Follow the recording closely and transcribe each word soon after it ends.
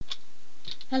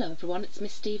Hello everyone, it's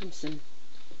Miss Stevenson.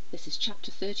 This is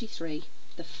chapter 33,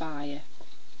 The Fire.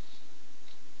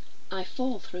 I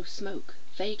fall through smoke,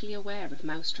 vaguely aware of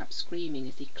Mousetrap screaming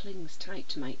as he clings tight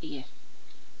to my ear.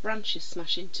 Branches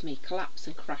smash into me, collapse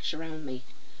and crash around me,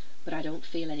 but I don't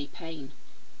feel any pain.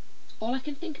 All I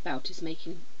can think about is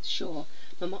making sure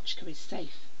Mamochka is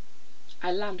safe.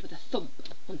 I land with a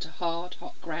thump onto hard,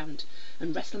 hot ground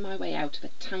and wrestle my way out of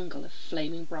a tangle of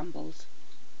flaming brambles.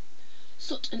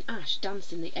 Soot and ash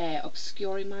dance in the air,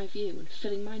 obscuring my view and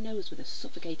filling my nose with a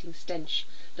suffocating stench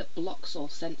that blocks all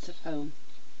sense of home.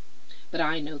 But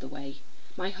I know the way.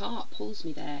 My heart pulls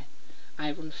me there.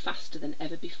 I run faster than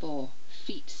ever before,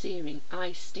 feet searing,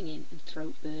 eyes stinging and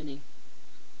throat burning.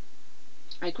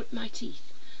 I grip my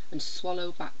teeth and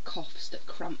swallow back coughs that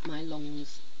cramp my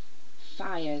lungs.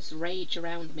 Fires rage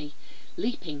around me,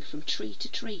 leaping from tree to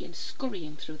tree and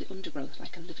scurrying through the undergrowth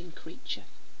like a living creature.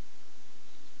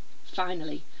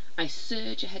 Finally, I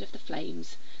surge ahead of the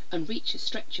flames and reach a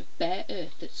stretch of bare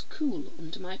earth that's cool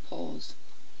under my paws.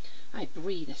 I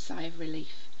breathe a sigh of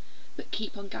relief, but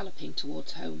keep on galloping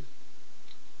towards home.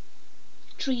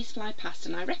 Trees fly past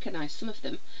and I recognise some of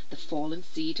them, the fallen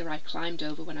cedar I climbed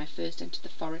over when I first entered the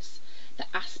forest, the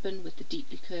aspen with the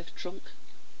deeply curved trunk.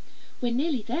 "We're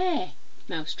nearly there,"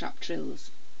 Mousetrap trills.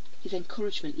 His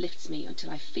encouragement lifts me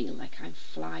until I feel like I'm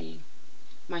flying.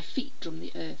 My feet drum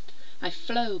the earth. I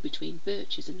flow between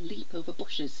birches and leap over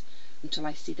bushes until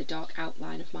I see the dark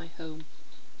outline of my home.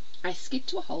 I skid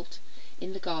to a halt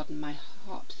in the garden, my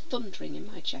heart thundering in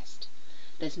my chest.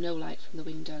 There's no light from the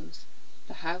windows.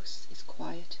 The house is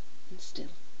quiet and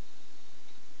still.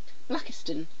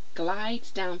 Blackiston glides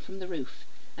down from the roof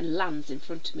and lands in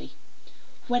front of me.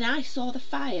 When I saw the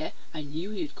fire, I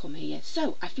knew you'd come here,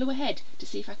 so I flew ahead to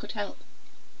see if I could help.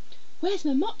 "Where's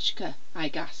Mamochka?" I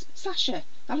gasped. "Sasha,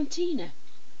 Valentina."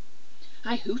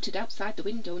 I hooted outside the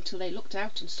window until they looked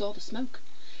out and saw the smoke.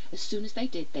 As soon as they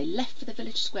did, they left for the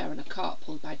village square on a cart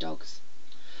pulled by dogs.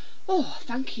 "Oh,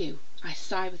 thank you," I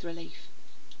sigh with relief.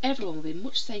 Everyone will be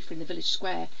much safer in the village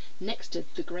square, next to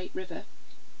the great river.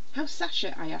 "How's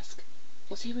Sasha?" I ask.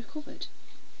 "Was he recovered?"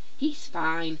 "He's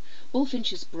fine.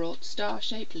 Bullfinches brought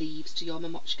star-shaped leaves to your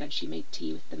Mamochka and she made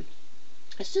tea with them.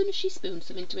 As soon as she spooned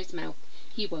some into his mouth,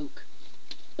 he woke."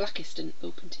 Blackiston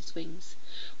opened his wings.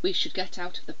 "We should get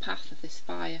out of the path of this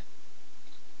fire."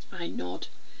 I nod.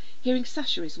 Hearing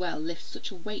Sasha is well lifts such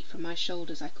a weight from my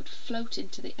shoulders I could float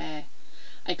into the air.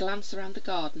 I glance around the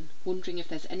garden, wondering if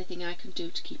there's anything I can do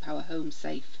to keep our home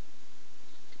safe.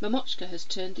 Mamochka has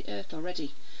turned the earth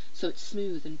already, so it's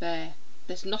smooth and bare.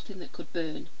 There's nothing that could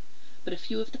burn, but a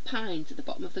few of the pines at the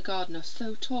bottom of the garden are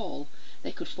so tall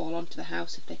they could fall onto the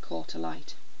house if they caught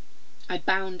alight. I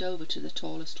bound over to the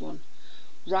tallest one,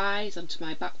 rise onto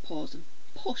my back paws and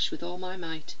push with all my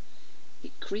might.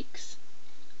 It creaks,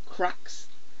 cracks,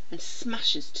 and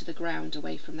smashes to the ground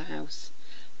away from the house.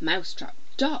 Mousetrap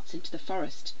darts into the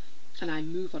forest, and I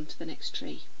move on to the next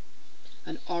tree.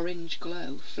 An orange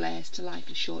glow flares to life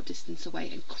a short distance away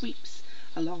and creeps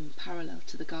along parallel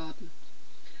to the garden.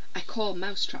 I call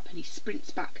Mousetrap and he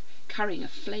sprints back, carrying a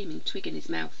flaming twig in his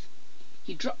mouth.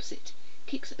 He drops it,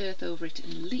 kicks earth over it,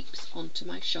 and leaps onto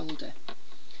my shoulder.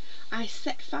 I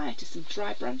set fire to some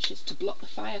dry branches to block the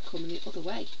fire coming the other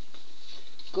way.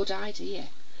 Good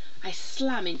idea. I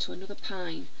slam into another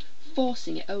pine,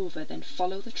 forcing it over, then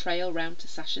follow the trail round to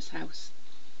Sasha's house.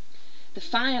 The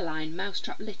fire line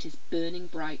Mousetrap lit is burning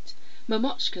bright.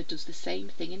 Mamochka does the same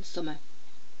thing in summer.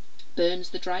 Burns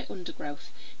the dry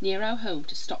undergrowth near our home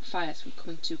to stop fires from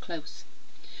coming too close.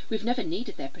 We've never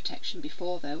needed their protection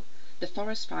before, though. The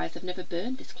forest fires have never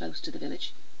burned this close to the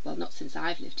village. Well, not since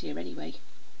I've lived here, anyway.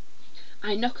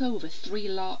 I knock over 3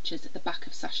 larches at the back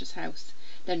of Sasha's house,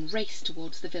 then race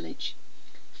towards the village.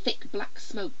 Thick black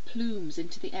smoke plumes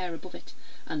into the air above it,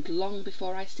 and long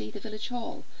before I see the village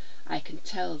hall, I can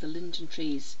tell the linden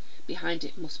trees behind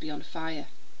it must be on fire.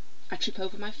 I trip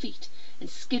over my feet and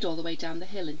skid all the way down the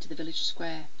hill into the village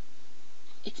square.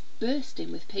 It's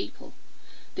bursting with people.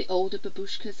 The older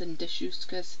babushkas and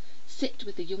dashushkas sit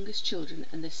with the youngest children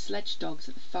and the sledge dogs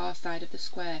at the far side of the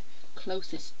square,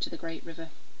 closest to the great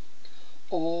river.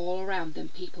 All around them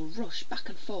people rush back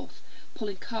and forth,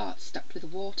 pulling carts stacked with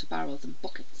water barrels and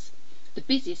buckets. The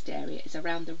busiest area is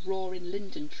around the roaring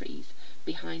linden trees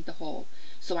behind the hall,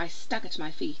 so I stagger to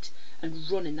my feet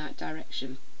and run in that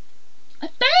direction. "A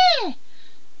bear!"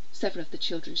 Several of the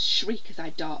children shriek as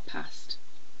I dart past.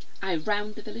 I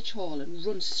round the village hall and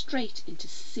run straight into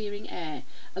searing air,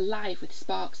 alive with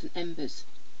sparks and embers.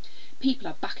 People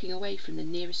are backing away from the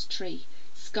nearest tree,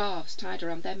 scarves tied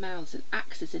around their mouths and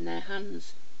axes in their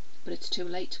hands. But it's too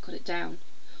late to cut it down.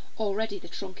 Already the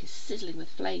trunk is sizzling with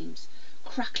flames,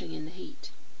 crackling in the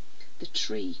heat. The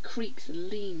tree creaks and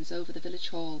leans over the village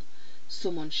hall.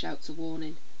 Someone shouts a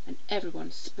warning, and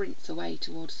everyone sprints away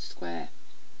towards the square.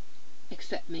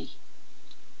 Except me.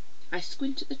 I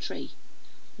squint at the tree,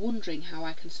 wondering how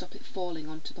I can stop it falling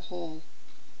onto the hall.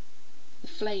 The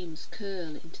flames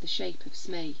curl into the shape of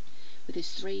Smee, with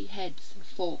his 3 heads and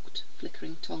forked,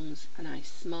 flickering tongues, and I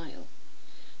smile,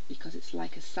 because it's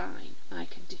like a sign I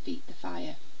can defeat the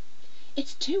fire.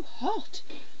 "It's too hot!"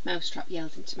 Mousetrap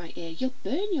yells into my ear. "You'll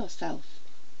burn yourself!"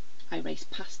 I race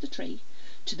past the tree,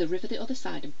 to the river the other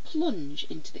side, and plunge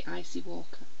into the icy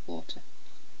water.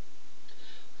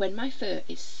 When my fur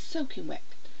is soaking wet,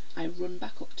 I run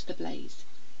back up to the blaze.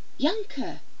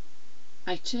 "Yanka!"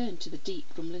 I turn to the deep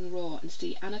rumbling roar and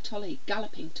see Anatoly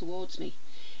galloping towards me,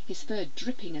 his fur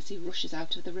dripping as he rushes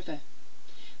out of the river.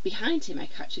 Behind him I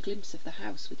catch a glimpse of the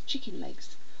house with chicken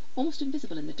legs, almost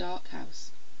invisible in the dark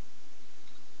house.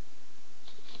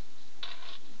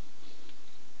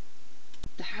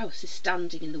 The house is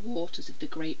standing in the waters of the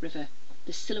great river,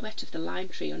 the silhouette of the lime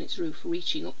tree on its roof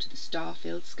reaching up to the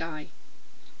star-filled sky.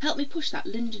 "Help me push that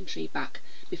linden tree back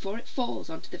before it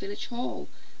falls onto the village hall,"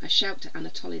 I shout to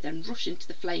Anatoly, then rush into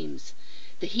the flames.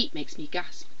 The heat makes me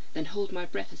gasp, then hold my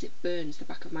breath as it burns the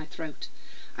back of my throat.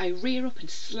 I rear up and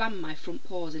slam my front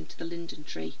paws into the linden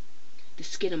tree. The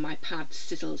skin on my pads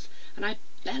sizzles, and I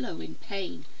bellow in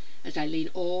pain as I lean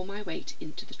all my weight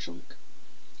into the trunk.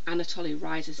 Anatoly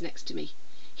rises next to me.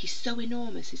 He's so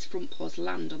enormous his front paws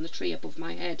land on the tree above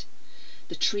my head.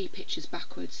 The tree pitches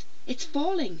backwards. "It's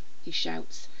falling!" he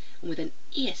shouts, and with an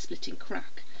ear-splitting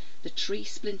crack, the tree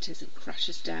splinters and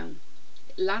crashes down.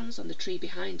 It lands on the tree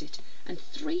behind it, and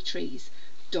 3 trees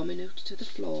domino to the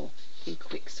floor in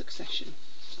quick succession.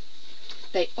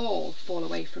 They all fall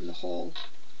away from the hall.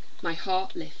 My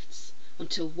heart lifts,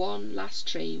 until one last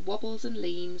tree wobbles and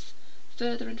leans,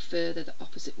 further and further the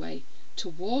opposite way,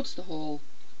 towards the hall.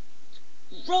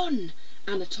 "Run!"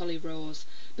 Anatoly roars,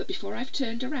 but before I've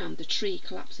turned around, the tree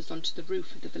collapses onto the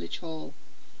roof of the village hall.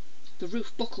 The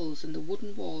roof buckles and the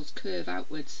wooden walls curve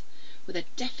outwards. With a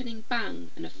deafening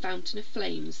bang and a fountain of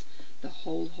flames, the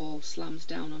whole hall slams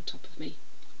down on top of me.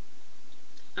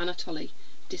 Anatoly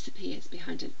disappears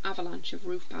behind an avalanche of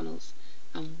roof panels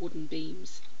and wooden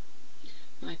beams.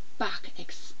 My back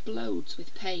explodes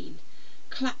with pain.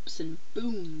 Claps and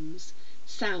booms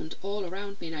sound all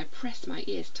around me, and I press my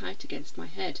ears tight against my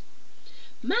head.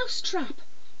 "Mousetrap!"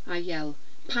 I yell,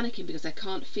 panicking because I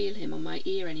can't feel him on my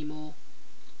ear anymore.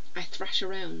 I thrash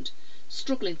around,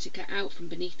 struggling to get out from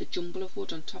beneath the jumble of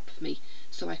wood on top of me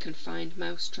so I can find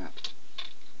Mousetrap.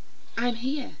 "I'm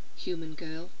here, human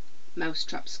girl,"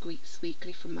 Mousetrap squeaks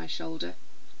weakly from my shoulder.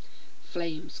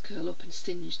 Flames curl up and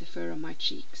singe the fur on my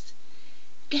cheeks.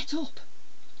 "Get up!"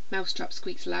 Mousetrap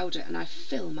squeaks louder, and I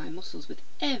fill my muscles with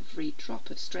every drop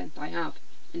of strength I have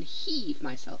and heave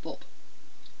myself up.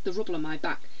 The rubble on my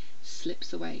back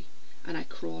slips away, and I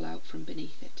crawl out from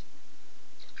beneath it.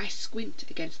 I squint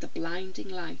against the blinding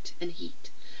light and heat,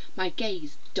 my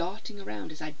gaze darting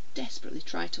around as I desperately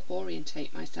try to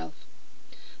orientate myself.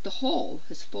 The hall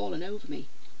has fallen over me,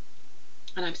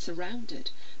 and I'm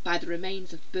surrounded by the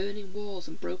remains of burning walls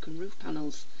and broken roof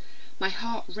panels. My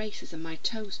heart races and my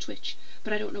toes twitch,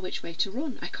 but I don't know which way to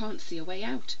run. I can't see a way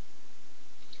out.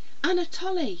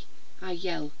 "Anatoly!" I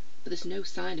yell, but there's no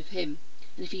sign of him,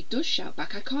 and if he does shout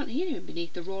back, I can't hear him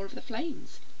beneath the roar of the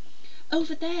flames.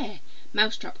 "Over there!"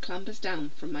 Mousetrap clambers down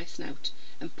from my snout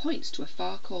and points to a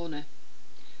far corner.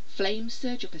 Flames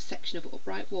surge up a section of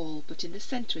upright wall, but in the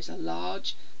centre is a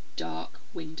large, dark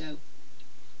window.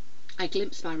 I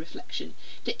glimpse my reflection,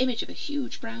 the image of a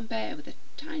huge brown bear with a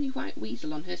tiny white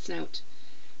weasel on her snout.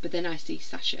 But then I see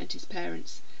Sasha and his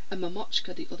parents, and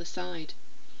Mamochka the other side.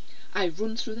 I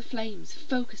run through the flames,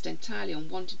 focused entirely on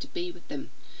wanting to be with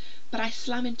them, but I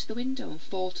slam into the window and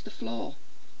fall to the floor.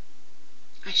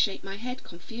 I shake my head,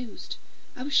 confused.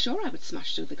 I was sure I would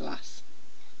smash through the glass.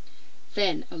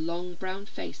 Then a long brown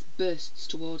face bursts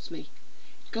towards me.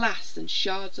 Glass and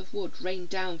shards of wood rain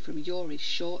down from Yuri's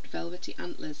short velvety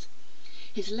antlers.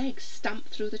 His legs stamp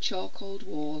through the charcoaled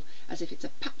wall as if it's a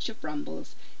patch of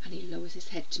brambles, and he lowers his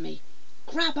head to me.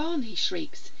 "Grab on!" he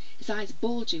shrieks, his eyes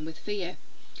bulging with fear.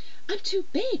 "I'm too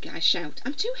big!" I shout.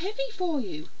 "I'm too heavy for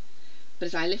you!" But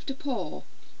as I lift a paw,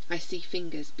 I see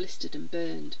fingers blistered and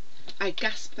burned. I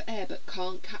gasp for air but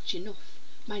can't catch enough.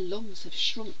 My lungs have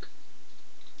shrunk.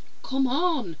 "Come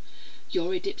on!"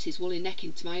 Yuri dips his woolly neck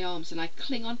into my arms, and I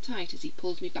cling on tight as he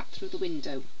pulls me back through the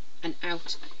window and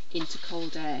out into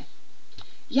cold air.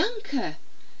 "Yanka!"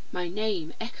 My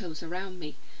name echoes around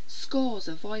me, scores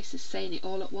of voices saying it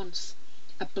all at once.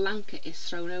 A blanket is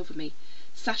thrown over me.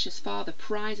 Sasha's father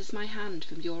prizes my hand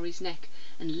from Yuri's neck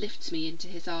and lifts me into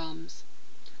his arms.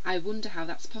 I wonder how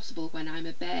that's possible when I'm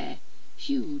a bear,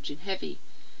 huge and heavy.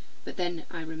 But then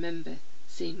I remember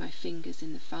seeing my fingers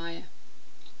in the fire.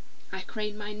 I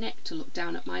crane my neck to look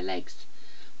down at my legs,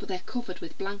 but they're covered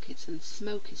with blankets and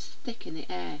smoke is thick in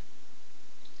the air.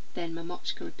 Then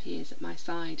Mamochka appears at my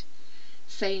side,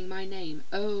 saying my name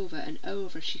over and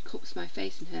over as she cups my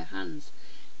face in her hands,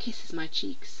 kisses my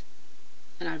cheeks,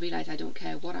 and I realise I don't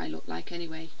care what I look like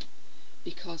anyway,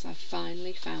 because I've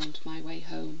finally found my way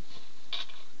home.